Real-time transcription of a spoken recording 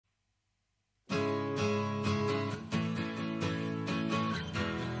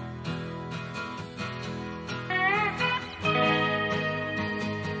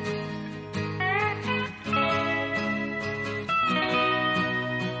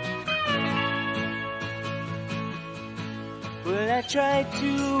Well, I tried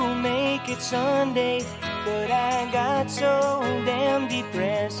to make it Sunday, but I got so damn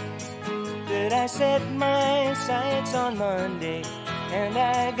depressed that I set my sights on Monday, and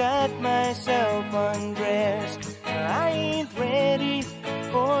I got myself undressed. I ain't ready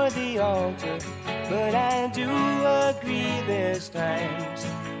for the altar, but I do agree there's times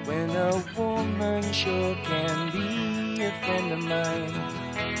when a woman sure can be a friend of mine.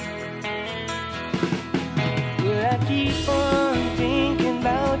 Well, I keep on thinking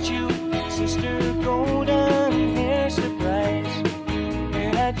about you, Sister Golden Hair Surprise,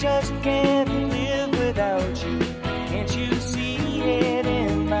 and I just can't live without you. Can't you see it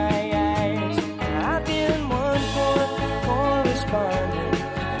in my eyes? I've been one for correspondent,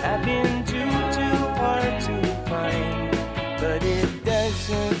 and I've been too hard to find, but it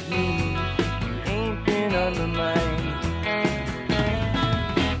doesn't mean you ain't been on my mind.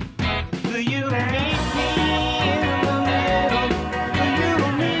 Will you meet me in the middle? Will you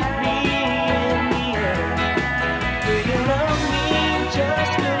meet me in the end? Will you love me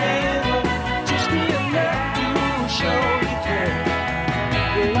just a little, just enough to show you care?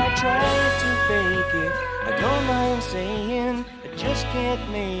 Will I try to fake it? I don't mind saying I just can't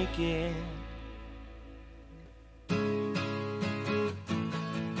make it.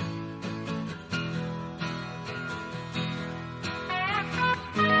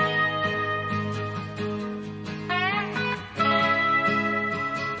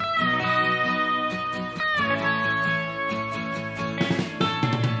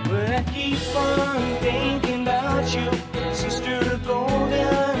 I keep on thinking about you, Sister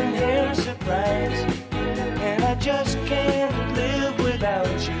Golden Hair Surprise, and I just can't live without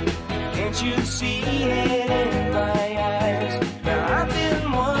you. Can't you see it in my eyes? Now I've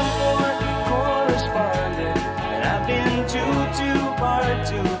been one for correspondent, and I've been too hard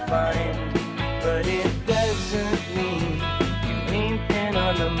to find, but it